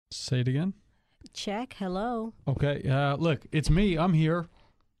Say it again. Check. Hello. Okay. Look, it's me. I'm here.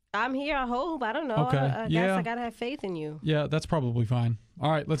 I'm here. I hope. I don't know. Okay. I guess I gotta have faith in you. Yeah, that's probably fine.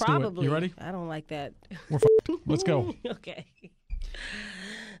 All right, let's do it. You ready? I don't like that. We're f***ed. Let's go. Okay.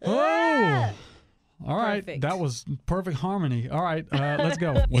 Oh. All right. Perfect. That was perfect harmony. All right, let's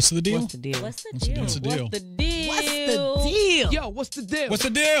go. What's the deal? What's the deal? What's the deal? What's the deal? What's the deal? Yo, what's the deal? What's the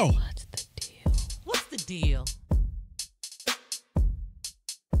deal? What's the deal? What's the deal?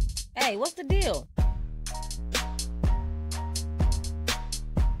 Hey, what's the deal?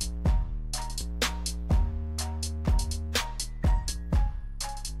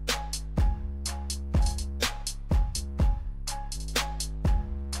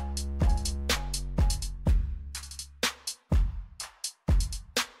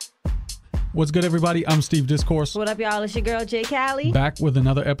 What's good, everybody? I'm Steve Discourse. What up, y'all? It's your girl, Calli. Back with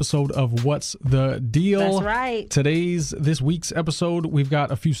another episode of What's the Deal? That's right. This week's episode, we've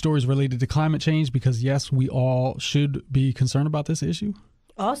got a few stories related to climate change because, yes, we all should be concerned about this issue.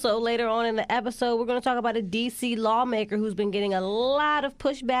 Also, later on in the episode, we're going to talk about a D.C. lawmaker who's been getting a lot of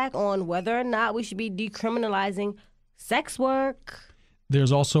pushback on whether or not we should be decriminalizing sex work.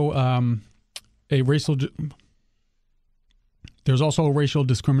 There's also a racial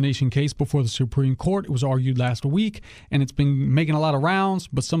discrimination case before the Supreme Court. It was argued last week, and it's been making a lot of rounds,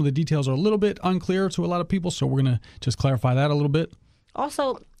 but some of the details are a little bit unclear to a lot of people, so we're going to just clarify that a little bit.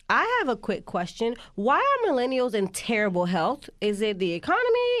 Also, I have a quick question. Why are millennials in terrible health? Is it the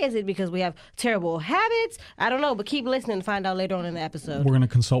economy? Is it because we have terrible habits? I don't know, but keep listening to find out later on in the episode. We're going to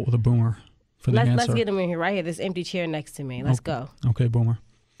consult with a boomer for the answer. Let's get him in here right here, this empty chair next to me. Let's go. Okay, boomer.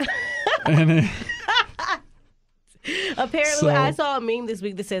 And apparently, I saw a meme this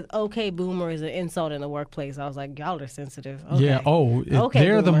week that says, okay, boomer is an insult in the workplace. I was like, y'all are sensitive. Okay. Yeah,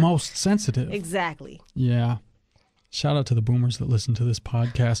 they're the most sensitive. Exactly. Yeah. Shout out to the boomers that listen to this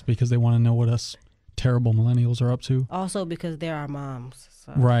podcast because they want to know what us terrible millennials are up to. Also because they're our moms.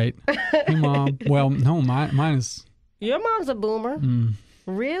 So. Right. Hey, Mom. Well, no, mine is... Your mom's a boomer.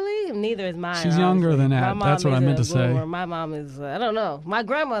 Really? Neither is mine. She's younger than that. That's what I meant to say. My mom is, I don't know. My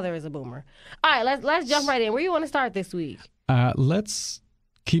grandmother is a boomer. All right, let's jump right in. Where you want to start this week? Let's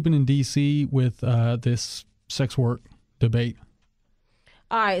keep it in D.C. with this sex work debate.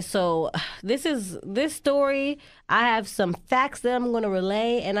 All right, so this story, I have some facts that I'm going to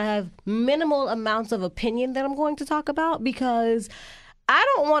relay, and I have minimal amounts of opinion that I'm going to talk about because I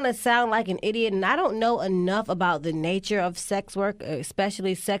don't want to sound like an idiot, and I don't know enough about the nature of sex work,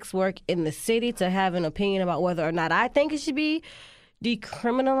 especially sex work in the city, to have an opinion about whether or not I think it should be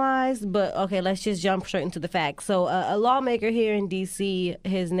decriminalized. But okay, let's just jump straight into the facts. So a lawmaker here in D.C.,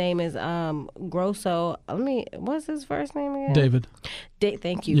 his name is Grosso. What's his first name again? David.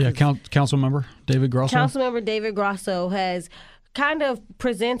 Thank you. Yeah, council member David Grosso. Councilmember David Grosso has kind of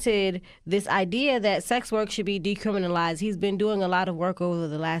presented this idea that sex work should be decriminalized. He's been doing a lot of work over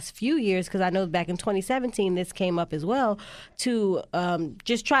the last few years, because I know back in 2017 this came up as well, to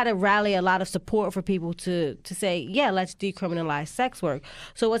just try to rally a lot of support for people to say, yeah, let's decriminalize sex work.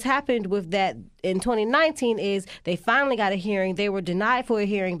 So what's happened with that in 2019 is they finally got a hearing. They were denied for a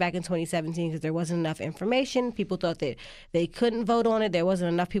hearing back in 2017 because there wasn't enough information. People thought that they couldn't vote on it. There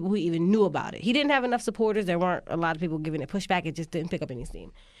wasn't enough people who even knew about it. He didn't have enough supporters. There weren't a lot of people giving it pushback. It just didn't pick up any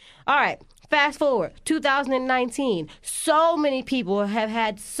steam. All right, fast forward, 2019. So many people have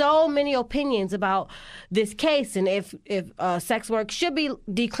had so many opinions about this case and if sex work should be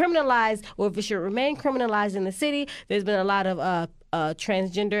decriminalized or if it should remain criminalized in the city. There's been a lot of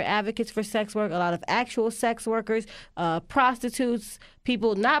transgender advocates for sex work, a lot of actual sex workers, prostitutes,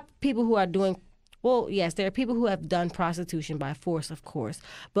 not people who are doing. Well, yes, there are people who have done prostitution by force, of course,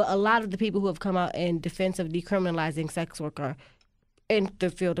 but a lot of the people who have come out in defense of decriminalizing sex work are in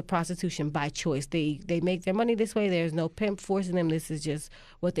the field of prostitution by choice. They make their money this way. There's no pimp forcing them. This is just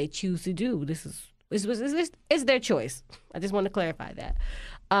what they choose to do. It's their choice. I just want to clarify that.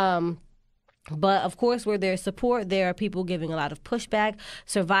 But, of course, where there's support, there are people giving a lot of pushback.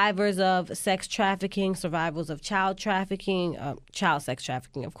 Survivors of sex trafficking, survivors of child trafficking, child sex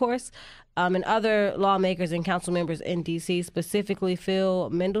trafficking, of course, and other lawmakers and council members in D.C., specifically Phil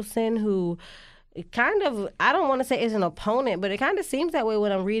Mendelson, who kind of, I don't want to say is an opponent, but it kind of seems that way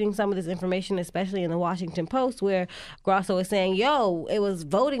when I'm reading some of this information, especially in the Washington Post, where Grosso is saying, yo, it was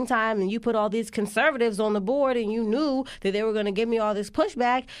voting time and you put all these conservatives on the board and you knew that they were going to give me all this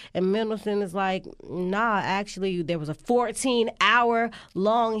pushback. And Mendelson is like, nah, actually, there was a 14-hour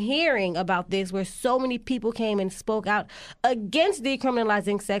long hearing about this where so many people came and spoke out against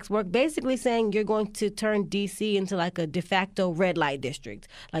decriminalizing sex work, basically saying you're going to turn D.C. into like a de facto red light district.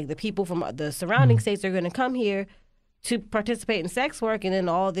 Like the people from the surrounding states are going to come here to participate in sex work, and then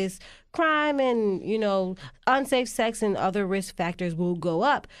all this crime and, unsafe sex and other risk factors will go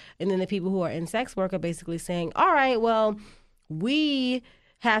up. And then the people who are in sex work are basically saying, all right, well, we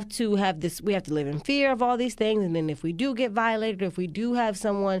have to live in fear of all these things. And then if we do get violated, or if we do have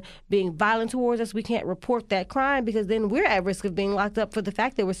someone being violent towards us, we can't report that crime because then we're at risk of being locked up for the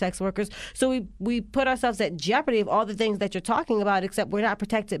fact that we're sex workers. So we put ourselves at jeopardy of all the things that you're talking about, except we're not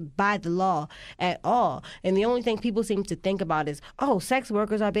protected by the law at all. And the only thing people seem to think about is, oh, sex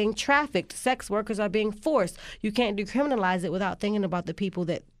workers are being trafficked. Sex workers are being forced. You can't decriminalize it without thinking about the people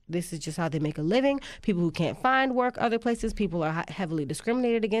that this is just how they make a living, people who can't find work other places, people are heavily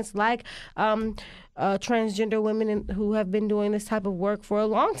discriminated against, like transgender women who have been doing this type of work for a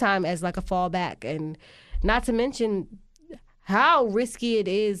long time as like a fallback. And not to mention how risky it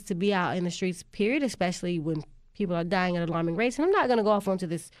is to be out in the streets, period, especially when people are dying at alarming rates. And I'm not going to go off onto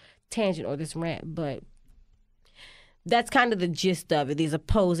this tangent or this rant, but that's kind of the gist of it, these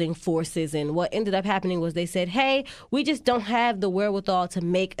opposing forces. And what ended up happening was they said, hey, we just don't have the wherewithal to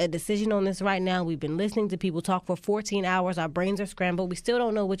make a decision on this right now. We've been listening to people talk for 14 hours. Our brains are scrambled. We still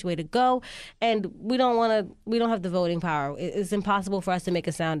don't know which way to go. And we don't have the voting power. It's impossible for us to make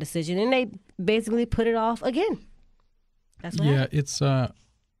a sound decision. And they basically put it off again. That's what happened.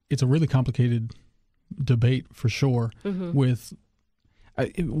 It's a really complicated debate for sure. Mm-hmm. With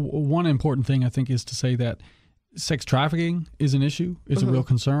one important thing I think is to say that sex trafficking is an issue, is a real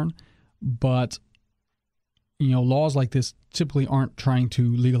concern, but laws like this typically aren't trying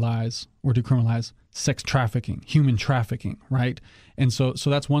to legalize or decriminalize sex trafficking, human trafficking, right? And so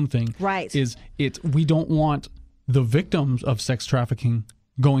that's one thing. Right. We don't want the victims of sex trafficking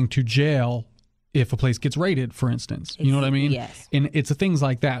going to jail if a place gets raided, for instance. You know what I mean? Yes. And it's things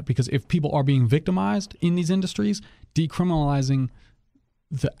like that, because if people are being victimized in these industries, decriminalizing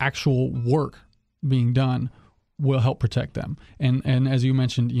the actual work being done will help protect them. And as you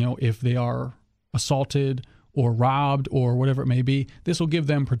mentioned, if they are assaulted or robbed or whatever it may be, this will give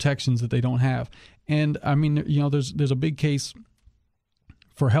them protections that they don't have. And I mean, there's a big case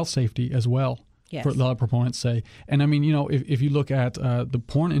for health safety as well. Yes. For a lot of proponents say. And I mean, if you look at the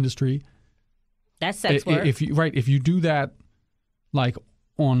porn industry, that's sex work. If you do that, like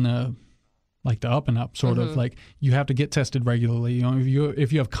on the up and up sort of, like you have to get tested regularly.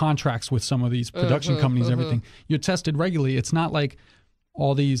 If you have contracts with some of these production companies and everything, you're tested regularly. It's not like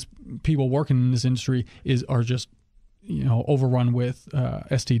all these people working in this industry are just overrun with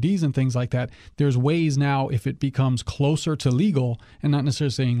STDs and things like that. There's ways now, if it becomes closer to legal, and not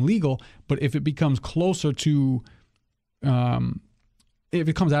necessarily saying legal, but if it becomes closer to if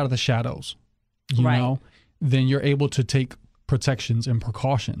it comes out of the shadows, then you're able to take protections and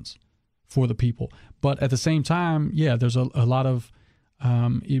precautions for the people. But at the same time, there's a lot of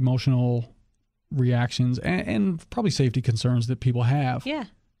emotional reactions and probably safety concerns that people have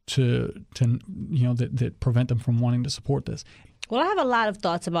to that prevent them from wanting to support this. Well, I have a lot of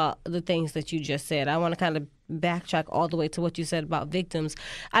thoughts about the things that you just said. I want to kind of backtrack all the way to what you said about victims.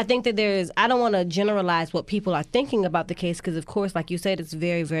 I think that I don't want to generalize what people are thinking about the case because, of course, like you said, it's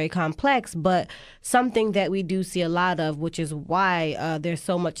very, very complex. But something that we do see a lot of, which is why there's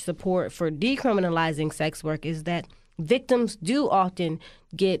so much support for decriminalizing sex work, is that victims do often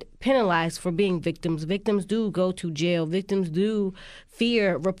get penalized for being victims. Victims do go to jail. Victims do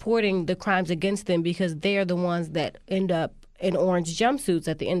fear reporting the crimes against them because they're the ones that end up in orange jumpsuits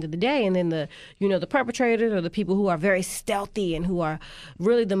at the end of the day. And then the perpetrators or the people who are very stealthy and who are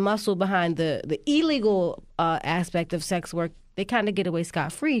really the muscle behind the illegal aspect of sex work, they kind of get away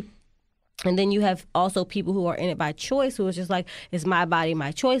scot-free. And then you have also people who are in it by choice, who is just like, it's my body,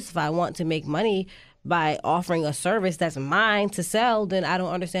 my choice. If I want to make money by offering a service that's mine to sell, then I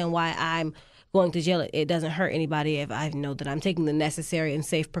don't understand why I'm going to jail. It doesn't hurt anybody if I know that I'm taking the necessary and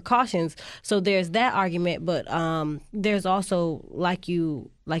safe precautions. So there's that argument, but there's also, like you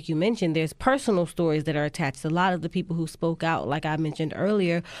mentioned, there's personal stories that are attached. A lot of the people who spoke out, like I mentioned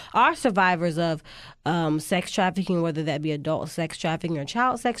earlier, are survivors of sex trafficking, whether that be adult sex trafficking or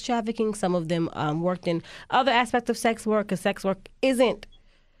child sex trafficking. Some of them worked in other aspects of sex work, because sex work isn't.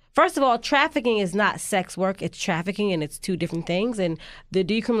 First of all, trafficking is not sex work. It's trafficking, and it's two different things. And the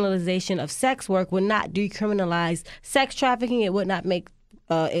decriminalization of sex work would not decriminalize sex trafficking. It would not make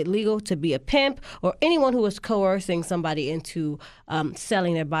it legal to be a pimp or anyone who is coercing somebody into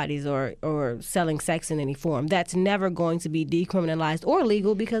selling their bodies or selling sex in any form. That's never going to be decriminalized or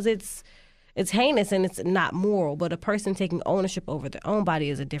legal because it's heinous and it's not moral. But a person taking ownership over their own body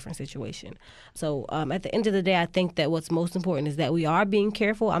is a different situation. So at the end of the day, I think that what's most important is that we are being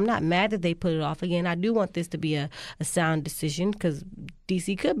careful. I'm not mad that they put it off again. I do want this to be a sound decision because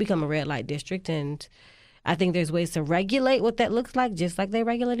D.C. could become a red light district, and I think there's ways to regulate what that looks like, just like they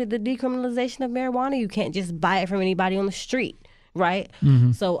regulated the decriminalization of marijuana. You can't just buy it from anybody on the street, right?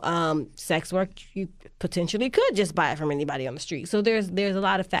 So sex work, you potentially could just buy it from anybody on the street. So there's a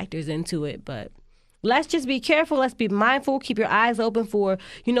lot of factors into it, but let's just be careful. Let's be mindful. Keep your eyes open for,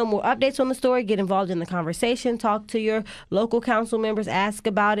 more updates on the story. Get involved in the conversation. Talk to your local council members. Ask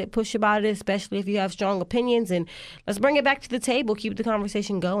about it. Push about it, especially if you have strong opinions. And let's bring it back to the table. Keep the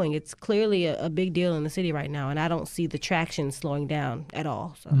conversation going. It's clearly a big deal in the city right now, and I don't see the traction slowing down at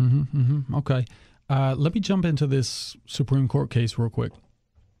all. So. Okay. Let me jump into this Supreme Court case real quick.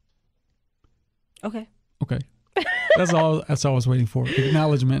 Okay. That's all I was waiting for.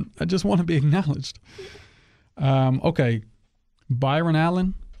 Acknowledgement. I just want to be acknowledged. Okay. Byron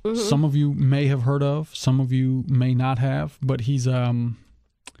Allen, some of you may have heard of, some of you may not have, but he's a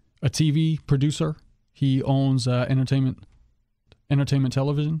TV producer. He owns Entertainment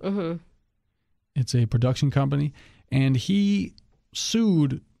Television. It's a production company. And he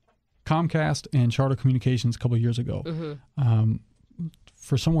sued Comcast and Charter Communications a couple of years ago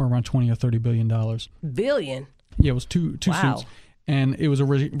for somewhere around $20 or $30 billion. Billion? Yeah, it was two suits. And it was a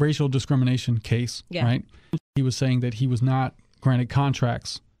racial discrimination case, right? He was saying that he was not granted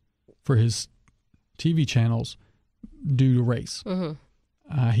contracts for his TV channels due to race.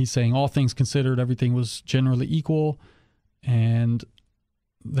 He's saying all things considered, everything was generally equal, and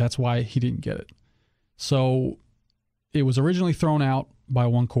that's why he didn't get it. So it was originally thrown out by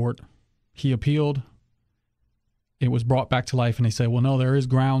one court. He appealed. It was brought back to life, and they said, well, no, there is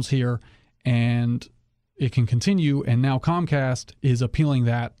grounds here, and it can continue. And now Comcast is appealing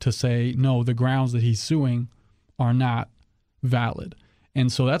that to say, no, the grounds that he's suing are not valid.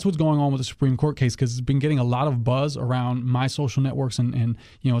 And so that's what's going on with the Supreme Court case, because it's been getting a lot of buzz around my social networks, and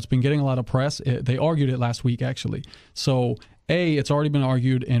it's been getting a lot of press. They argued it last week, actually. So, it's already been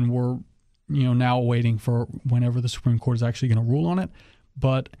argued, and we're now waiting for whenever the Supreme Court is actually going to rule on it.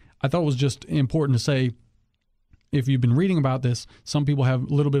 But I thought it was just important to say, if you've been reading about this, some people have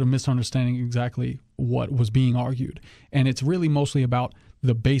a little bit of misunderstanding exactly what was being argued. And it's really mostly about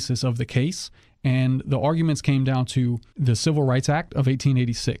the basis of the case. And the arguments came down to the Civil Rights Act of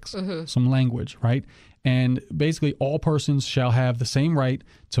 1886, some language, right? And basically all persons shall have the same right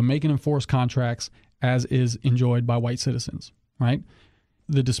to make and enforce contracts as is enjoyed by white citizens, right?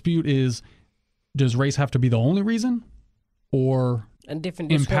 The dispute is, does race have to be the only reason, or a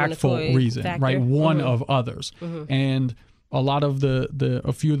different impactful reason, factor, right? One of others. And a lot of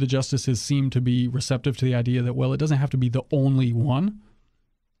a few of the justices seem to be receptive to the idea that, well, it doesn't have to be the only one,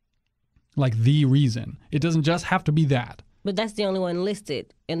 like the reason. It doesn't just have to be that. But that's the only one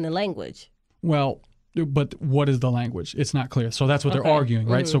listed in the language. Well, but what is the language? It's not clear. So that's what they're arguing,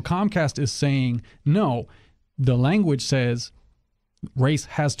 right? So Comcast is saying, no, the language says race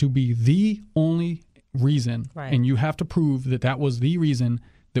has to be the only reason, right, and you have to prove that that was the reason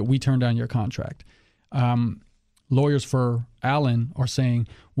that we turned down your contract. Lawyers for Allen are saying,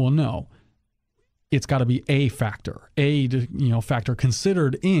 well, no, it's got to be a factor, factor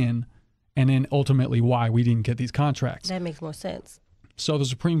considered in, and then ultimately why we didn't get these contracts. That makes more sense. So the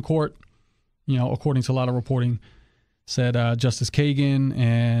Supreme Court, according to a lot of reporting, said Justice Kagan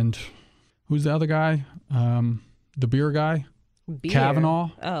and who's the other guy? The beer guy? Beer? Kavanaugh.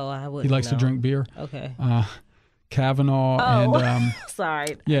 Oh, I wouldn't. He likes know. to drink beer. Okay. Kavanaugh and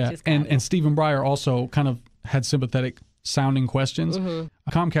sorry. yeah, and Stephen Breyer also kind of had sympathetic sounding questions.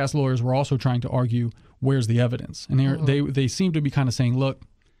 Comcast lawyers were also trying to argue, where's the evidence? And they seem to be kind of saying, look,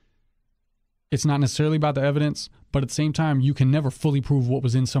 it's not necessarily about the evidence, but at the same time, you can never fully prove what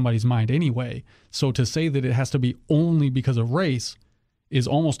was in somebody's mind anyway. So to say that it has to be only because of race is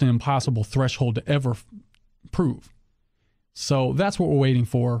almost an impossible threshold to ever prove. So that's what we're waiting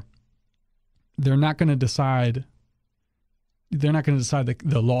for. They're not going to decide. They're not going to decide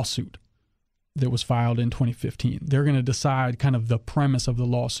the lawsuit that was filed in 2015. They're going to decide kind of the premise of the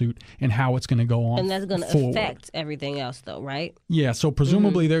lawsuit and how it's going to go on. And that's going to affect everything else, though, right? Yeah. So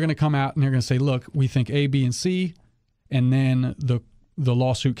presumably they're going to come out and they're going to say, look, we think A, B, and C, and then the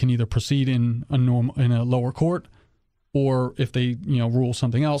lawsuit can either proceed in a lower court, or if they rule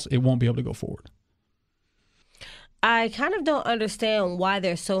something else, it won't be able to go forward. I kind of don't understand why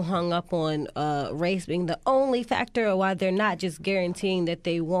they're so hung up on race being the only factor, or why they're not just guaranteeing that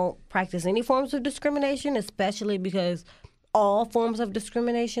they won't practice any forms of discrimination, especially because all forms of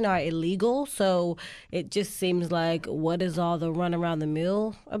discrimination are illegal. So it just seems like, what is all the run around the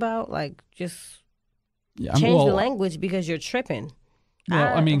mill about? Like, just change the language because you're tripping.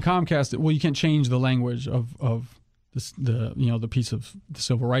 Well, Comcast, you can't change the language of the piece of the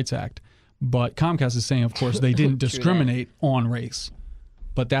Civil Rights Act. But Comcast is saying, of course, they didn't discriminate on race.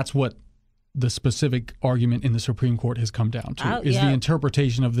 But that's what the specific argument in the Supreme Court has come down to, is the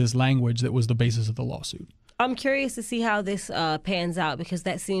interpretation of this language that was the basis of the lawsuit. I'm curious to see how this pans out, because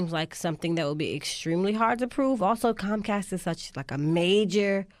that seems like something that would be extremely hard to prove. Also, Comcast is such like a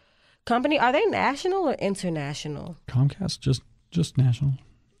major company. Are they national or international? Comcast, just national.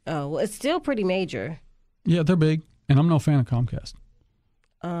 Oh, well, it's still pretty major. Yeah, they're big, and I'm no fan of Comcast.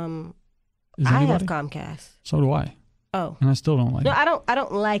 I have Comcast. So do I. Oh, and I still don't like. No, I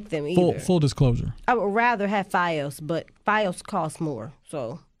don't like them either. Full disclosure. I would rather have Fios, but Fios costs more,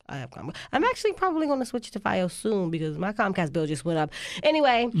 so I have Comcast. I'm actually probably going to switch to Fios soon because my Comcast bill just went up.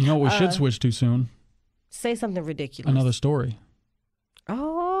 Anyway, you know what we should switch to soon? Say something ridiculous. Another story.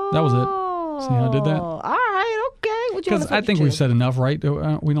 Oh, that was it. See how I did that? All right, okay. Because I think we've said enough, right?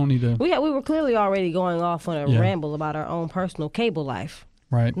 We don't need to. We were clearly already going off on a ramble about our own personal cable life.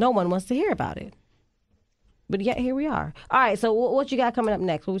 Right. No one wants to hear about it. But yet here we are. All right, so what you got coming up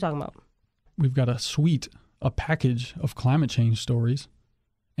next? What are we talking about? We've got a package of climate change stories,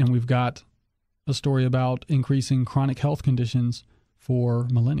 and we've got a story about increasing chronic health conditions for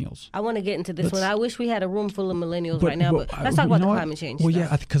millennials. I want to get into this one. I wish we had a room full of millennials right now, but let's talk about the climate change stuff.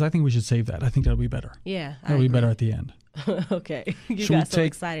 Yeah, because I think we should save that. I think that'll be better. Yeah, that'll be better at the end. Okay. You got so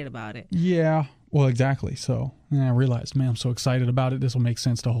excited about it. Yeah, well, exactly. So I realized, man, I'm so excited about it. This will make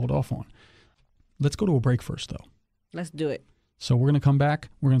sense to hold off on. Let's go to a break first, though. Let's do it. So we're going to come back.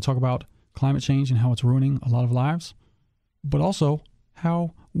 We're going to talk about climate change and how it's ruining a lot of lives, but also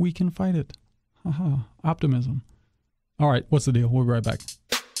how we can fight it. Optimism. All right, what's the deal? We'll be right back.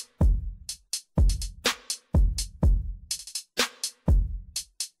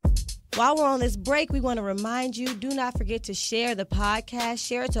 While we're on this break, we want to remind you, do not forget to share the podcast.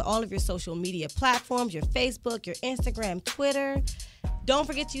 Share it to all of your social media platforms, your Facebook, your Instagram, Twitter. Don't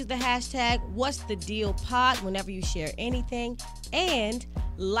forget to use the hashtag #What'sTheDealPod whenever you share anything. And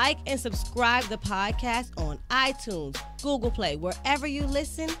like and subscribe the podcast on iTunes, Google Play, wherever you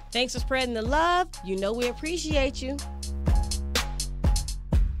listen. Thanks for spreading the love. You know we appreciate you.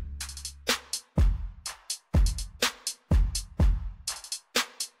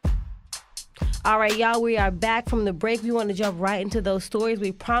 All right, y'all, we are back from the break. We want to jump right into those stories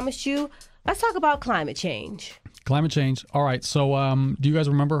we promised you. Let's talk about climate change. Climate change. All right. So do you guys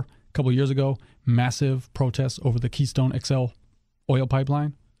remember a couple of years ago, massive protests over the Keystone XL oil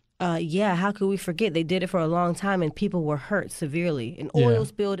pipeline? Yeah. How could we forget? They did it for a long time and people were hurt severely. And oil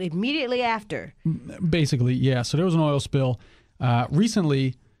spilled immediately after. Basically, yeah. So there was an oil spill.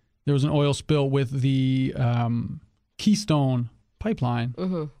 Recently, there was an oil spill with the Keystone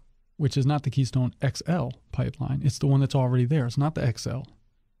pipeline, which is not the Keystone XL pipeline. It's the one that's already there. It's not the XL.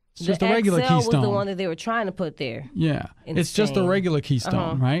 It's just a regular Keystone. Was the one that they were trying to put there. Yeah. It's just a regular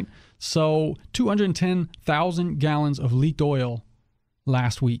Keystone, right? So 210,000 gallons of leaked oil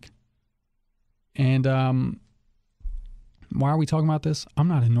last week. And why are we talking about this? I'm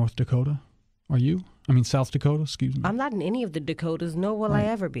not in North Dakota. Are you? I mean, South Dakota, excuse me. I'm not in any of the Dakotas, nor will I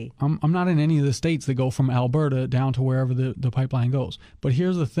ever be. I'm not in any of the states that go from Alberta down to wherever the pipeline goes. But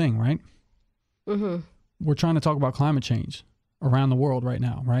here's the thing, right? We're trying to talk about climate change around the world right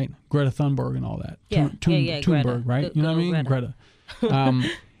now, right? Greta Thunberg and all that. Thunberg, right? You know what I mean? Greta.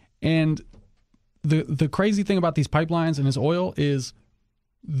 And the crazy thing about these pipelines and this oil is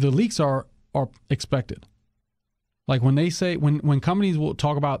the leaks are expected. Like when they say, when companies will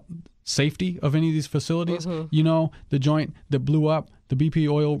talk about safety of any of these facilities, you know, the joint that blew up, the BP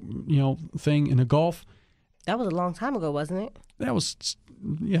oil, thing in the Gulf. That was a long time ago, wasn't it? That was,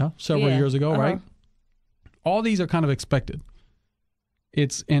 several years ago, right? All these are kind of expected.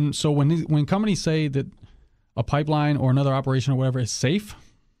 So when companies say that a pipeline or another operation or whatever is safe,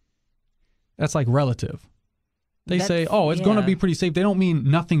 that's like relative. They say, it's going to be pretty safe. They don't mean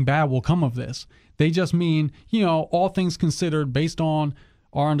nothing bad will come of this. They just mean, all things considered based on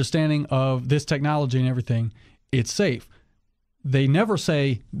our understanding of this technology and everything, it's safe. They never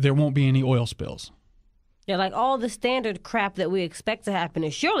say there won't be any oil spills. Yeah, like all the standard crap that we expect to happen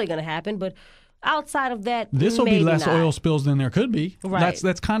is surely going to happen, but outside of that, this will be less oil spills than there could be. Right.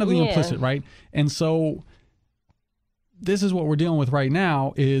 That's kind of the implicit, right? And so this is what we're dealing with right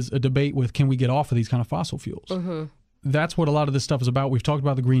now is a debate with, can we get off of these kind of fossil fuels? That's what a lot of this stuff is about. We've talked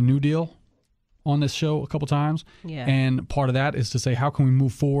about the Green New Deal on this show a couple times. Yeah. And part of that is to say, how can we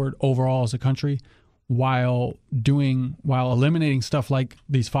move forward overall as a country while eliminating stuff like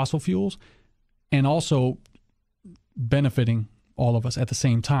these fossil fuels and also benefiting all of us at the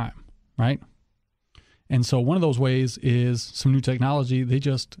same time, right? And so one of those ways is some new technology. They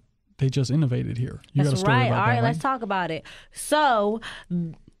just innovated here. You got a story about that, All right, let's talk about it. So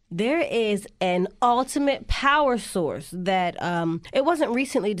There is an ultimate power source that it wasn't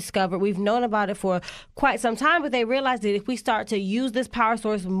recently discovered. We've known about it for quite some time, but they realized that if we start to use this power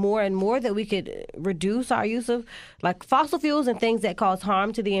source more and more, that we could reduce our use of like fossil fuels and things that cause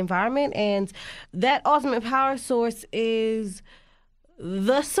harm to the environment. And that ultimate power source is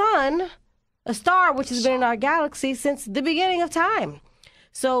the sun, a star which has been in our galaxy since the beginning of time.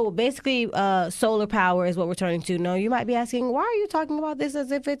 So basically, solar power is what we're turning to. Now, you might be asking, why are you talking about this as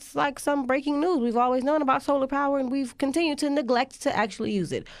if it's like some breaking news? We've always known about solar power, and we've continued to neglect to actually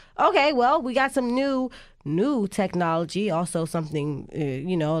use it. Okay, well, we got some new technology, also something, a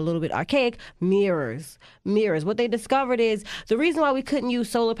little bit archaic, mirrors. What they discovered is the reason why we couldn't use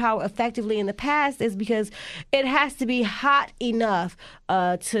solar power effectively in the past is because it has to be hot enough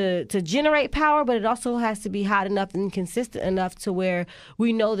to generate power, but it also has to be hot enough and consistent enough to where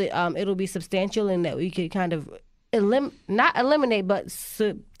we know that it'll be substantial and that we could kind of not eliminate, but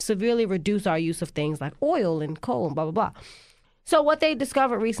severely reduce our use of things like oil and coal and blah, blah, blah. So what they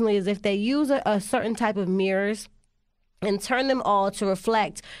discovered recently is if they use a certain type of mirrors and turn them all to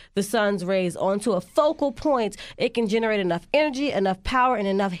reflect the sun's rays onto a focal point, it can generate enough energy, enough power, and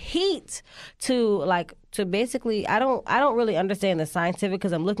enough heat to basically, I don't really understand the scientific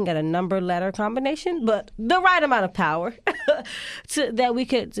because I'm looking at a number-letter combination, but the right amount of power that we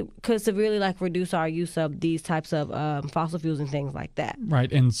could severely reduce our use of these types of fossil fuels and things like that.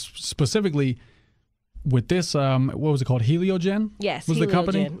 Right, and specifically with this, what was it called? Heliogen? Yes, was Heliogen. The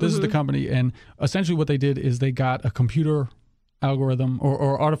company? This is the company, and essentially what they did is they got a computer algorithm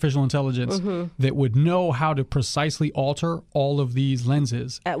or artificial intelligence that would know how to precisely alter all of these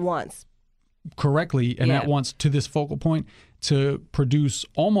lenses at once. Correctly, and at once to this focal point to produce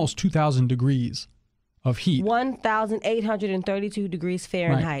almost 2,000 degrees of heat. 1,832 degrees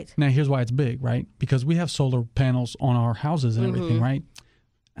Fahrenheit. Right. Now, here's why it's big, right? Because we have solar panels on our houses and everything, right?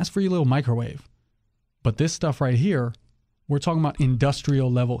 That's for your little microwave. But this stuff right here, we're talking about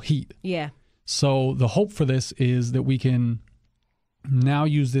industrial level heat. Yeah. So the hope for this is that we can now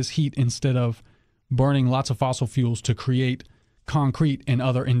use this heat instead of burning lots of fossil fuels to create concrete and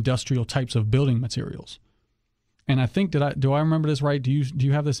other industrial types of building materials. And I think do I remember this right? Do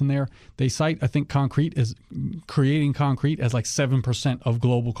you have this in there? They cite, I think, creating concrete as like 7% of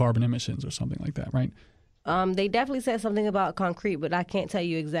global carbon emissions or something like that, right? They definitely said something about concrete, but I can't tell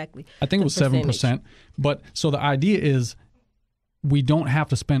you exactly. I think it was 7%. But so the idea is we don't have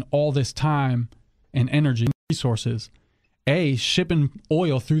to spend all this time and energy and resources shipping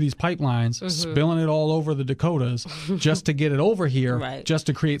oil through these pipelines, spilling it all over the Dakotas just to get it over here, just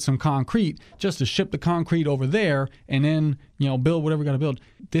to create some concrete, just to ship the concrete over there and then, build whatever we got to build.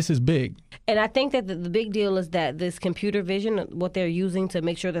 This is big. And I think that the big deal is that this computer vision, what they're using to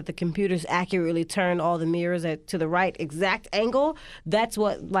make sure that the computers accurately turn all the mirrors to the right exact angle, that's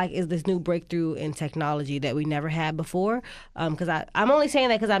what is this new breakthrough in technology that we never had before. Because I'm only saying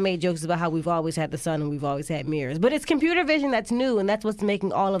that because I made jokes about how we've always had the sun and we've always had mirrors. But it's computer vision that's new, and that's what's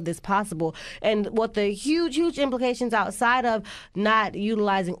making all of this possible. And what the huge, huge implications outside of not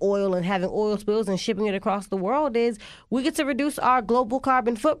utilizing oil and having oil spills and shipping it across the world is we get to reduce our global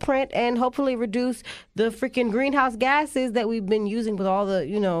carbon footprint and hopefully reduce the freaking greenhouse gases that we've been using with all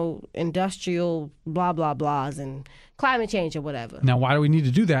the, industrial blah, blah, blahs and climate change or whatever. Now, why do we need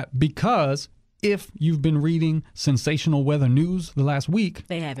to do that? Because if you've been reading sensational weather news the last week,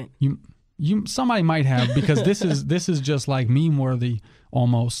 they haven't. Somebody might have, because this is just like meme-worthy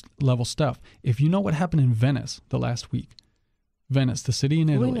almost level stuff. If you know what happened in Venice the last week, Venice, the city in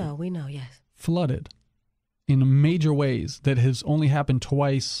Italy. We know, yes. Flooded in major ways that has only happened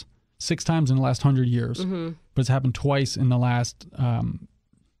twice, 6 times in the last 100 years, but it's happened twice in the last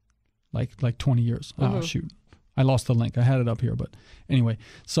like 20 years. Oh, shoot. I lost the link. I had it up here, but anyway.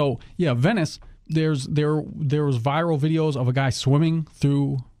 So, yeah, Venice, there was viral videos of a guy swimming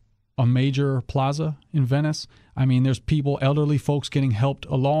through a major plaza in Venice. I mean, there's people, elderly folks getting helped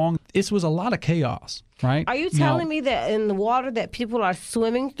along. This was a lot of chaos, right? Are you telling me that in the water that people are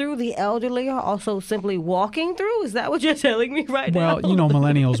swimming through, the elderly are also simply walking through? Is that what you're telling me right now? Well,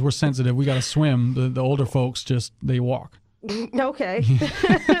 millennials, we're sensitive. We got to swim. The older folks they walk. Okay.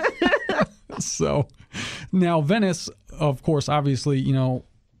 So now Venice, of course, obviously,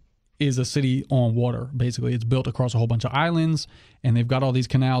 is a city on water. Basically, it's built across a whole bunch of islands, and they've got all these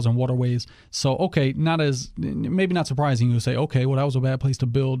canals and waterways. So, okay, maybe not surprising you to say, okay, well, that was a bad place to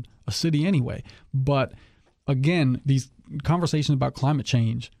build a city anyway. But again, these conversations about climate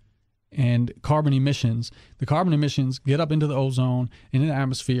change and carbon emissions, the carbon emissions get up into the ozone and in the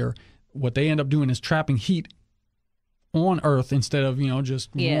atmosphere. What they end up doing is trapping heat on Earth instead of, just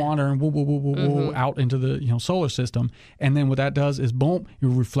wandering out into the, solar system. And then what that does is, boom, it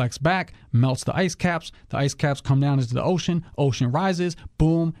reflects back, melts the ice caps. The ice caps come down into the ocean. Ocean rises.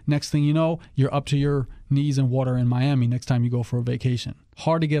 Boom. Next thing you know, you're up to your knees in water in Miami next time you go for a vacation.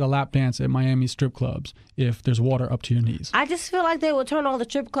 Hard to get a lap dance at Miami strip clubs if there's water up to your knees. I just feel like they would turn all the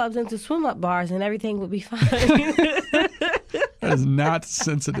strip clubs into swim-up bars and everything would be fine. That is not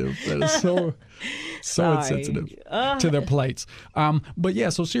sensitive. That is so insensitive to their plights. But yeah,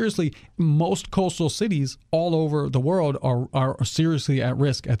 so seriously, most coastal cities all over the world are seriously at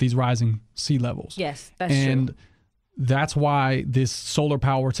risk at these rising sea levels. Yes, that's true. And that's why this solar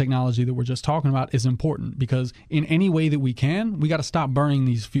power technology that we're just talking about is important, because in any way that we can, we got to stop burning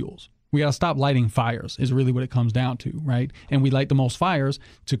these fuels. We got to stop lighting fires is really what it comes down to, right? And we light the most fires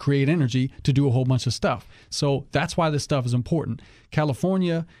to create energy to do a whole bunch of stuff. So that's why this stuff is important.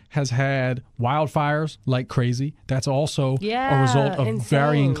 California has had wildfires like crazy. That's also a result of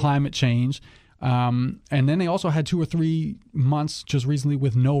varying climate change. And then they also had 2 or 3 months just recently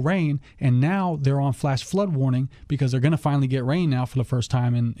with no rain. And now they're on flash flood warning because they're going to finally get rain now for the first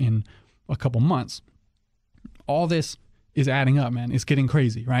time in a couple months. All this is adding up, man. It's getting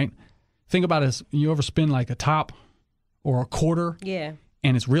crazy, right? Think about this. You ever spin like a top or a quarter? Yeah.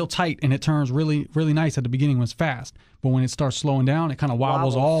 And it's real tight and it turns really, really nice at the beginning when it's fast. But when it starts slowing down, it kind of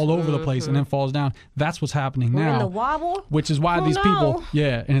wobbles all over the place and then falls down. That's what's happening now. In the wobble? Which is why these people,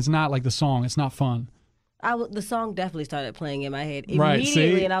 and it's not like the song. It's not fun. The song definitely started playing in my head Right,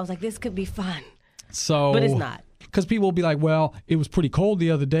 immediately, see? and I was like, this could be fun. So, but it's not. Because people will be like, well, it was pretty cold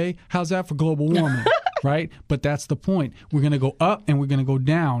the other day. How's that for global warming? Right? But that's the point. We're going to go up and we're going to go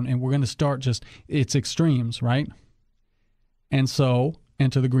down and we're going to start it's extremes, right? And so,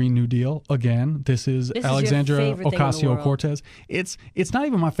 enter the Green New Deal. Again, this is Alexandria Ocasio-Cortez. It's not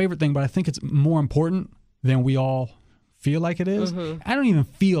even my favorite thing, but I think it's more important than we all feel like it is. Mm-hmm. I don't even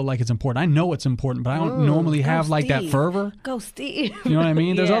feel like it's important. I know it's important, but I don't normally have like that fervor. Go Steve. You know what I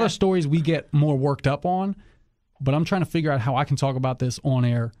mean? There's other stories we get more worked up on, but I'm trying to figure out how I can talk about this on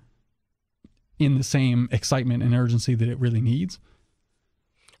air in the same excitement and urgency that it really needs.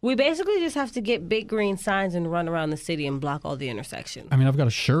 We basically just have to get big green signs and run around the city and block all the intersections. I mean, I've got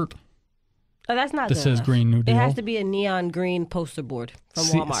a shirt. Oh, that's not that says enough. Green New Deal. It has to be a neon green poster board from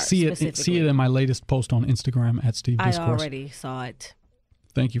Walmart. See it in my latest post on Instagram at Steve Discourse. I already saw it.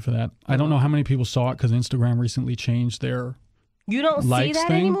 Thank you for that. I don't know how many people saw it because Instagram recently changed their You don't see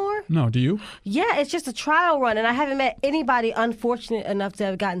that anymore? No, do you? Yeah, it's just a trial run, and I haven't met anybody unfortunate enough to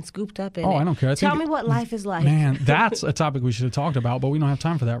have gotten scooped up in it. I don't care. Tell me what life is like. Man, that's a topic we should have talked about, but we don't have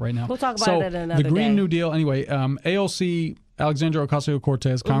time for that right now. We'll talk about it another day. The Green New Deal, anyway, AOC, Alexandria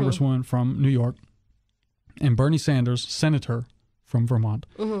Ocasio-Cortez, Congresswoman from New York, and Bernie Sanders, Senator from Vermont,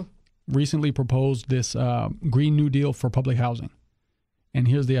 recently proposed this Green New Deal for public housing. And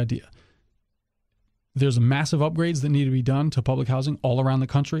here's the idea. There's massive upgrades that need to be done to public housing all around the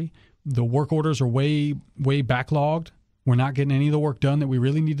country. The work orders are way, way backlogged. We're not getting any of the work done that we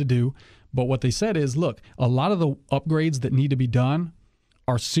really need to do. But what they said is, look, a lot of the upgrades that need to be done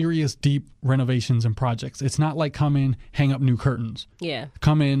are serious, deep renovations and projects. It's not like come in, hang up new curtains. Yeah.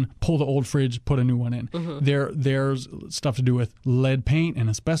 Come in, pull the old fridge, put a new one in. There's stuff to do with lead paint and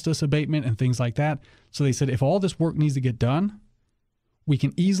asbestos abatement and things like that. So they said if all this work needs to get done, we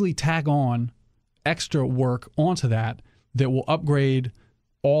can easily tag on extra work onto that will upgrade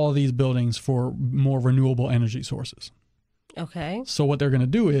all of these buildings for more renewable energy sources. Okay. So what they're going to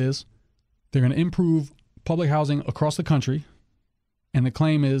do is they're going to improve public housing across the country, and the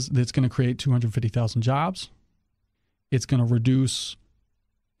claim is that it's going to create 250,000 jobs. It's going to reduce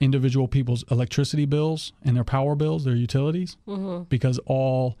individual people's electricity bills and their power bills, their utilities, because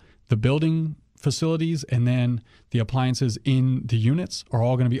all the building facilities and then the appliances in the units are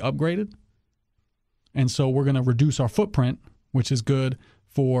all going to be upgraded. And so we're going to reduce our footprint, which is good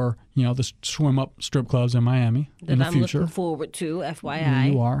for, the swim-up strip clubs in Miami in the future. I'm looking forward to,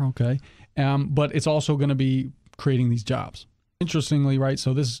 FYI. You are, okay. But it's also going to be creating these jobs. Interestingly, right,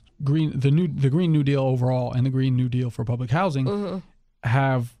 so this the Green New Deal overall and the Green New Deal for public housing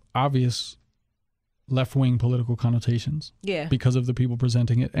have obvious left-wing political connotations because of the people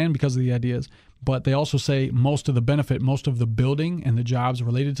presenting it and because of the ideas. But they also say most of the benefit, most of the building and the jobs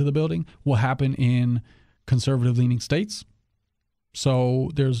related to the building will happen in conservative-leaning states. So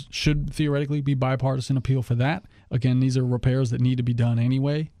there should theoretically be bipartisan appeal for that. Again, these are repairs that need to be done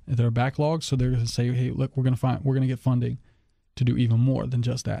anyway. They're backlogged, so they're going to say, hey, look, we're going to get funding to do even more than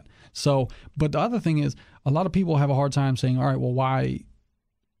just that. So, but the other thing is, a lot of people have a hard time saying, all right, well,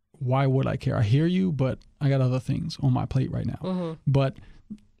 why would I care? I hear you, but I got other things on my plate right now. But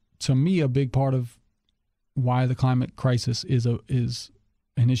to me, a big part of why the climate crisis is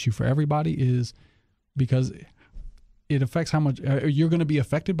an issue for everybody is because it affects how much you're going to be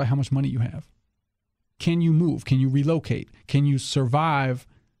affected by how much money you have. Can you move? Can you relocate? Can you survive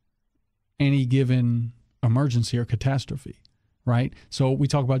any given emergency or catastrophe? Right? So we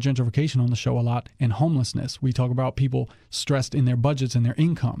talk about gentrification on the show a lot, and homelessness. We talk about people stressed in their budgets and their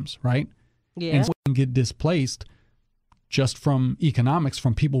incomes, right? Yeah. And so they can get displaced just from economics,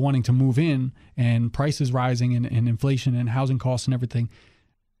 from people wanting to move in and prices rising and inflation and housing costs and everything.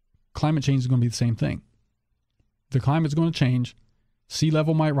 Climate change is going to be the same thing. The climate's going to change. Sea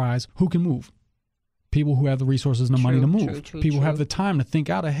level might rise. Who can move? People who have the resources and the money to move. People who have the time to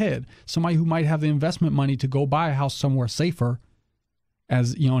think out ahead. Somebody who might have the investment money to go buy a house somewhere safer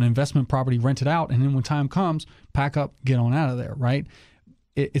as, you know, an investment property, rent it out, and then when time comes, pack up, get on out of there, right?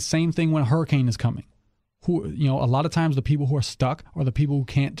 It's same thing when a hurricane is coming. Who, you know, a lot of times the people who are stuck are the people who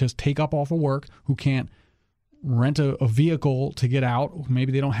can't just take up off of work, who can't rent a vehicle to get out.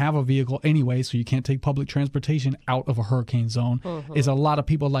 Maybe they don't have a vehicle anyway, so you can't take public transportation out of a hurricane zone. It's a lot of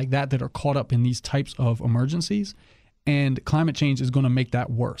people like that that are caught up in these types of emergencies, and climate change is going to make that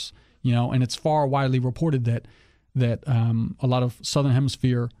worse. You know, and it's far widely reported that a lot of Southern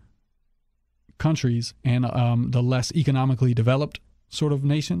Hemisphere countries and the less economically developed sort of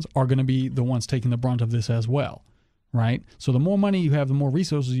nations are going to be the ones taking the brunt of this as well, right? So the more money you have, the more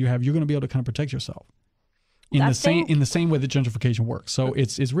resources you have, you're going to be able to kind of protect yourself in the same way that gentrification works. So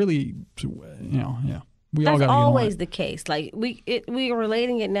it's really, you know, yeah. We all got to get on it. That's always the case. Like we are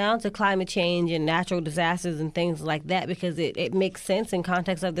relating it now to climate change and natural disasters and things like that because it makes sense in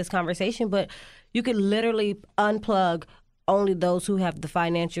context of this conversation. But you could literally unplug only those who have the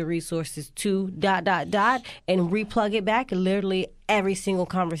financial resources to ... and replug it back literally every single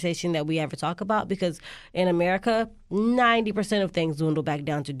conversation that we ever talk about, because in America 90% of things dwindle back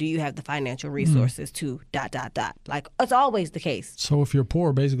down to, do you have the financial resources to ... Like, it's always the case. So if you're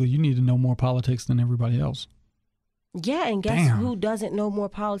poor, basically you need to know more politics than everybody else. Yeah, and guess who doesn't know more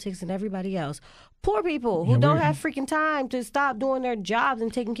politics than everybody else? Poor people who don't have freaking time to stop doing their jobs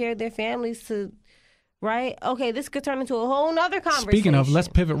and taking care of their families to... Right? Okay, this could turn into a whole nother conversation. Speaking of, let's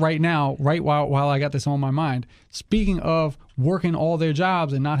pivot right now, right while I got this on my mind. Speaking of working all their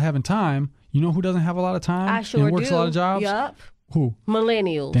jobs and not having time, you know who doesn't have a lot of time? I sure and works do. a lot of jobs? Yup. Who?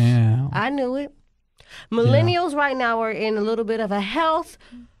 Millennials. Damn. I knew it. Millennials right now are in a little bit of a health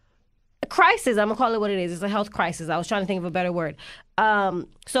crisis. I'm going to call it what it is. It's a health crisis. I was trying to think of a better word.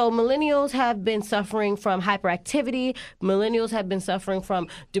 So millennials have been suffering from hyperactivity. Millennials have been suffering from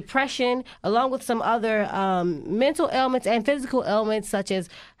depression, along with some other mental ailments and physical ailments such as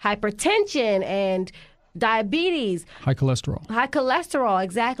hypertension and diabetes. High cholesterol. High cholesterol,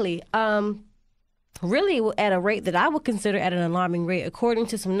 exactly. Really at a rate that I would consider at an alarming rate. According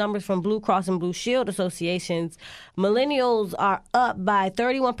to some numbers from Blue Cross and Blue Shield associations, millennials are up by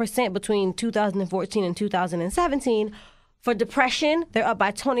 31% between 2014 and 2017. For depression, they're up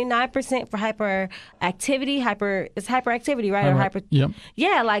by 29%. For hyperactivity, it's hyperactivity, right? Yep.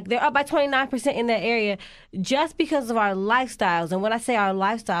 Yeah, like they're up by 29% in that area just because of our lifestyles. And when I say our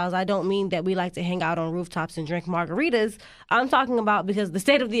lifestyles, I don't mean that we like to hang out on rooftops and drink margaritas. I'm talking about because the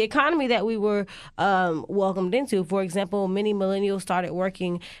state of the economy that we were welcomed into. For example, many millennials started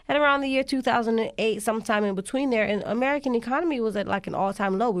working at around the year 2008, sometime in between there. And American economy was at like an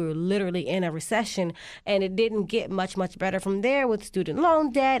all-time low. We were literally in a recession, and it didn't get much better from there with student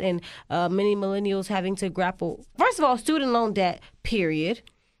loan debt and many millennials having to grapple. First of all, student loan debt, period.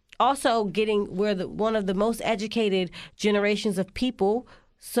 Also we're one of the most educated generations of people.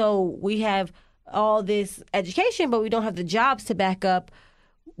 So we have all this education, but we don't have the jobs to back up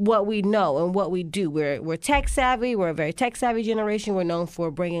what we know and what we do. We're tech savvy. We're a very tech savvy generation. We're known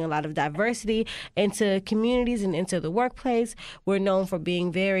for bringing a lot of diversity into communities and into the workplace. We're known for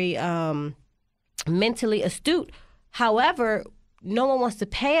being very mentally astute. However, no one wants to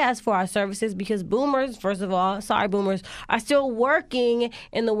pay us for our services because boomers, first of all, sorry boomers, are still working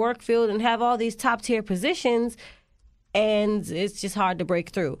in the work field and have all these top tier positions, and it's just hard to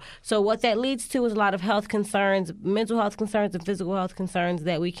break through. So what that leads to is a lot of health concerns, mental health concerns and physical health concerns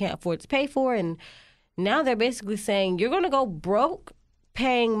that we can't afford to pay for. And now they're basically saying you're going to go broke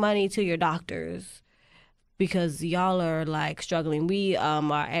paying money to your doctors, because y'all are like struggling. We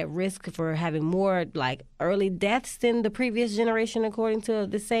are at risk for having more like early deaths than the previous generation, according to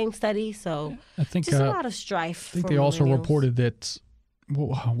the same study. So I think just a lot of strife. I think they also reported that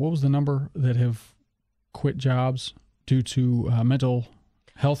what was the number that have quit jobs due to mental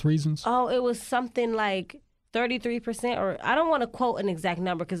health reasons? Oh, it was something like 33%, or I don't want to quote an exact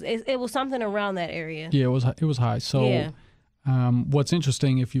number because it was something around that area. Yeah, it was high. So. Yeah. What's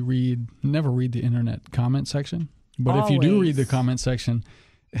interesting, if you never read the internet comment section, but if you do read the comment section,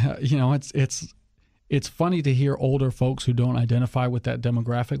 it's funny to hear older folks who don't identify with that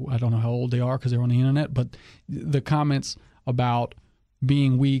demographic. I don't know how old they are because they're on the internet, but the comments about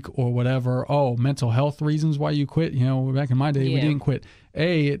being weak or whatever, mental health reasons why you quit. Back in my day, we didn't quit.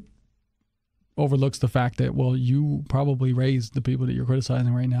 It overlooks the fact that, well, you probably raised the people that you're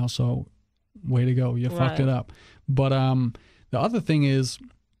criticizing right now, so way to go. You fucked it up. But the other thing is,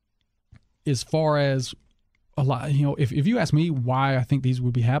 as far as a lot, if you ask me why I think these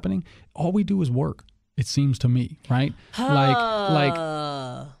would be happening, all we do is work. It seems to me, right?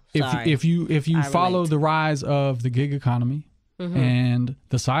 If you follow the rise of the gig economy and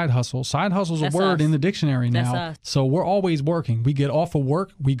the side hustle's a word in the dictionary now. So we're always working. We get off of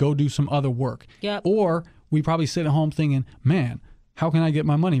work, we go do some other work. Yep. Or we probably sit at home thinking, man, how can I get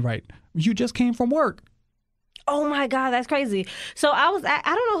my money right? You just came from work. Oh my God, that's crazy. So I don't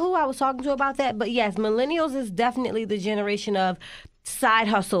know who I was talking to about that, but yes, millennials is definitely the generation of side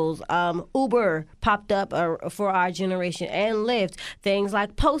hustles. Uber popped up for our generation, and Lyft. Things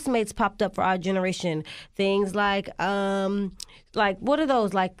like Postmates popped up for our generation. Things like what are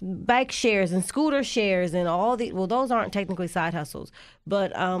those? Like bike shares and scooter shares and all the. Well, those aren't technically side hustles.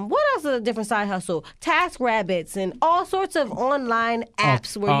 But what else is a different side hustle? TaskRabbits and all sorts of online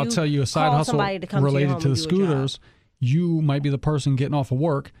apps where I'll tell you a side hustle related to the scooters. You might be the person getting off of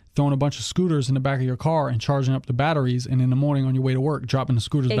work, throwing a bunch of scooters in the back of your car and charging up the batteries, and in the morning on your way to work, dropping the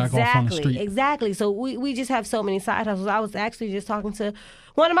scooters back off on the street. Exactly. So we just have so many side hustles. I was actually just talking to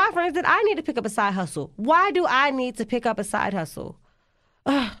one of my friends that I need to pick up a side hustle. Why do I need to pick up a side hustle?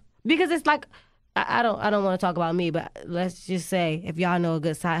 Because it's like, I don't want to talk about me, but let's just say if y'all know a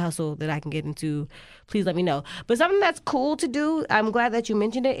good side hustle that I can get into, please let me know. But something that's cool to do, I'm glad that you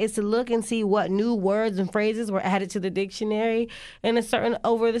mentioned it, is to look and see what new words and phrases were added to the dictionary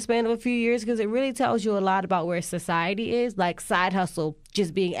over the span of a few years, because it really tells you a lot about where society is, like side hustle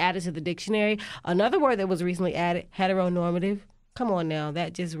just being added to the dictionary. Another word that was recently added, heteronormative. Come on now,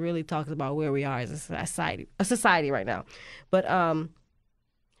 that just really talks about where we are as a society right now. But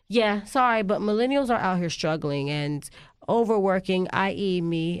yeah, sorry, but millennials are out here struggling and overworking, i.e.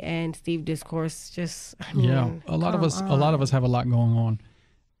 me and Steve Discourse. A lot of us have a lot going on.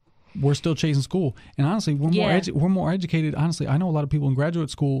 We're still chasing school, and honestly, we're more educated. Honestly, I know a lot of people in graduate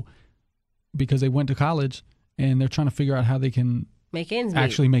school because they went to college and they're trying to figure out how they can make ends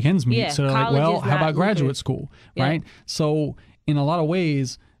meet. Yeah, so they're like, well, how about graduate school, right? So in a lot of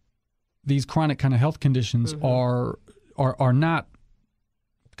ways, these chronic kind of health conditions are not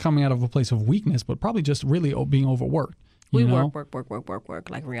coming out of a place of weakness, but probably just really being overworked. We work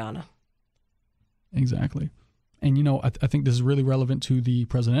like Rihanna. Exactly. And, I think this is really relevant to the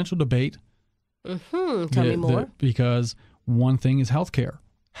presidential debate. Tell me more. Because one thing is healthcare.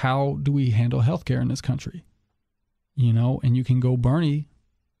 How do we handle healthcare in this country? And you can go Bernie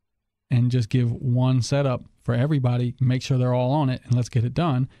and just give one setup for everybody, make sure they're all on it, and let's get it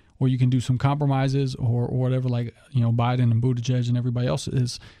done. Or you can do some compromises or whatever, like, Biden and Buttigieg and everybody else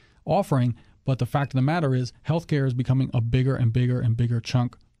is offering. But the fact of the matter is healthcare is becoming a bigger and bigger and bigger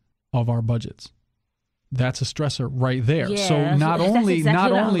chunk of our budgets. That's a stressor right there. Yeah, so not only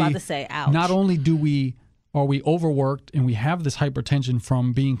are we overworked and we have this hypertension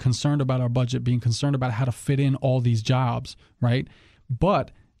from being concerned about our budget, being concerned about how to fit in all these jobs, right? But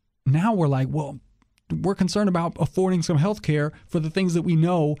now we're like, well, we're concerned about affording some health care for the things that we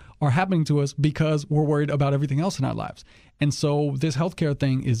know are happening to us because we're worried about everything else in our lives. And so this healthcare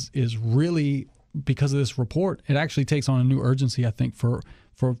thing is really, because of this report, it actually takes on a new urgency, I think, for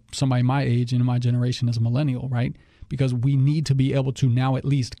somebody my age and in my generation as a millennial, right? Because we need to be able to now at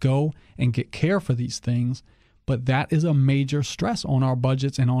least go and get care for these things. But that is a major stress on our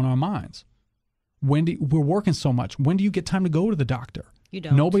budgets and on our minds. We're working so much. When do you get time to go to the doctor? You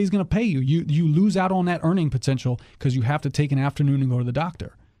don't. Nobody's going to pay you. You lose out on that earning potential because you have to take an afternoon and go to the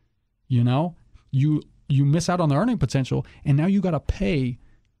doctor. You miss out on the earning potential, and now you got to pay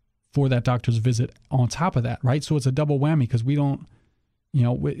for that doctor's visit on top of that, right? So it's a double whammy because we don't,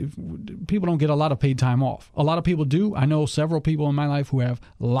 people don't get a lot of paid time off. A lot of people do. I know several people in my life who have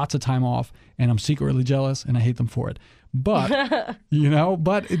lots of time off, and I'm secretly jealous, and I hate them for it. But,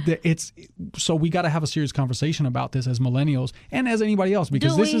 it's so we got to have a serious conversation about this as millennials and as anybody else,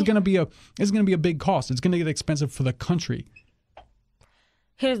 because this is going to be a big cost. It's going to get expensive for the country.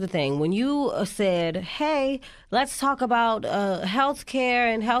 Here's the thing. When you said, hey, let's talk about health care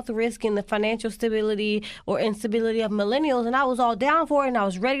and health risk and the financial stability or instability of millennials, and I was all down for it and I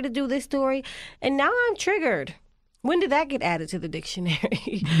was ready to do this story, and now I'm triggered. When did that get added to the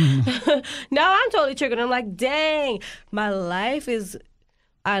dictionary? Now I'm totally triggered. I'm like, dang,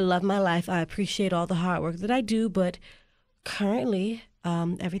 I love my life. I appreciate all the hard work that I do, but currently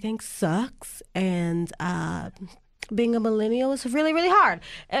everything sucks, and being a millennial is really, really hard.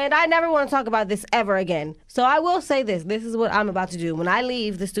 And I never want to talk about this ever again. So I will say this. This is what I'm about to do. When I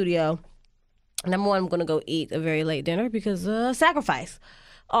leave the studio, number one, I'm going to go eat a very late dinner because sacrifice.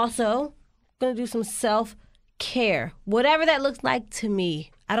 Also, I'm going to do some self-care. Whatever that looks like to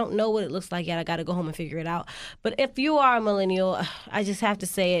me. I don't know what it looks like yet. I got to go home and figure it out. But if you are a millennial, I just have to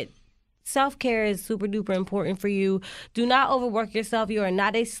say it. Self-care is super duper important for you. Do not overwork yourself. You are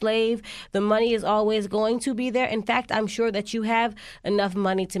not a slave. The money is always going to be there. In fact, I'm sure that you have enough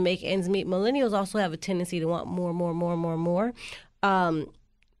money to make ends meet. Millennials also have a tendency to want more.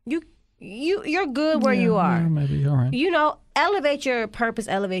 You're good where you are. Yeah, maybe, all right. You know, elevate your purpose,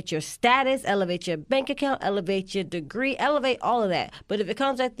 elevate your status, elevate your bank account, elevate your degree, elevate all of that. But if it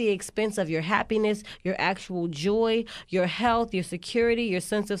comes at the expense of your happiness, your actual joy, your health, your security, your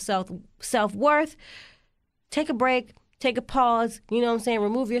sense of self-worth, take a break, take a pause, you know what I'm saying?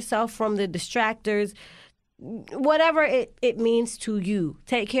 Remove yourself from the distractors. Whatever it means to you,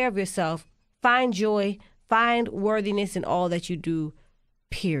 take care of yourself. Find joy, find worthiness in all that you do,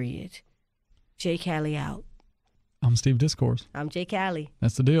 period. J. Calli out. I'm Steve Discourse. I'm J. Calli.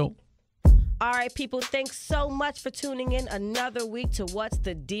 That's the deal. All right, people, thanks so much for tuning in another week to What's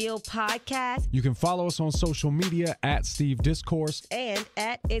the Deal podcast. You can follow us on social media at Steve Discourse And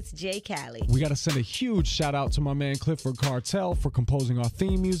at It's J. Calli. We got to send a huge shout out to my man Clifford Cartel for composing our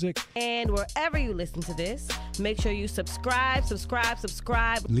theme music. And wherever you listen to this, make sure you subscribe.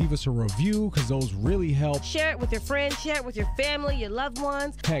 Leave us a review because those really help. Share it with your friends, share it with your family, your loved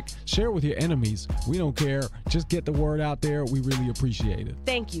ones. Heck, share it with your enemies. We don't care. Just get the word out there. We really appreciate it.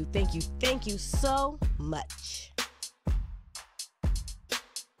 Thank you so much.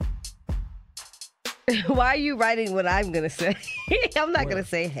 Why are you writing what I'm going to say? I'm not going to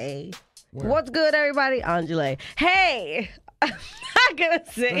say, hey. Where? What's good, everybody? Angela. Hey. I'm not going to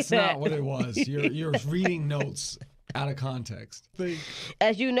say That's that. not what it was. You're reading notes out of context.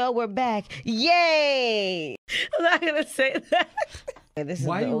 As you know, we're back. Yay. I'm not going to say that.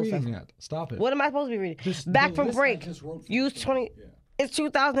 Why are you reading that? Stop it. What am I supposed to be reading? Back from break. Use 20. Yeah. It's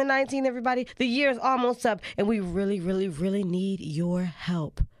 2019, everybody. The year is almost up, and we really, really, really need your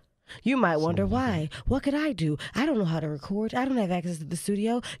help. You might wonder why. What could I do? I don't know how to record. I don't have access to the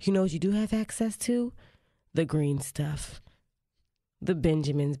studio. You know what you do have access to? The green stuff. The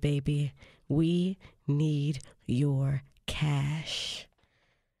Benjamins, baby. We need your cash.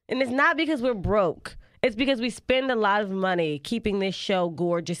 And it's not because we're broke. It's because we spend a lot of money keeping this show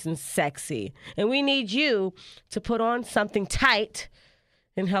gorgeous and sexy. And we need you to put on something tight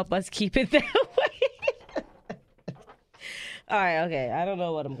and help us keep it that way. All right, okay. I don't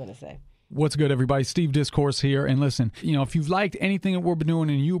know what I'm going to say. What's good, everybody? Steve Discourse here. And listen, if you've liked anything that we've been doing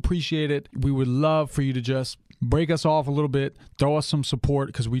and you appreciate it, we would love for you to just break us off a little bit, throw us some support,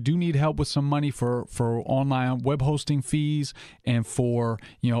 because we do need help with some money for online web hosting fees and for,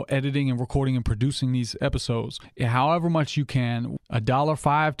 editing and recording and producing these episodes. However much you can, $1,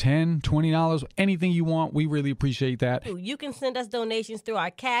 $5, $10, $20, anything you want, we really appreciate that. You can send us donations through our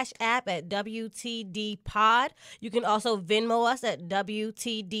Cash App at WTD Pod. You can also Venmo us at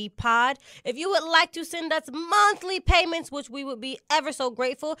WTD Pod. If you would like to send us monthly payments, which we would be ever so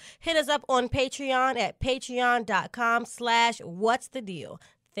grateful, hit us up on Patreon at patreon.com/what's the deal.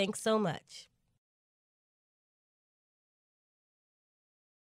 Thanks so much.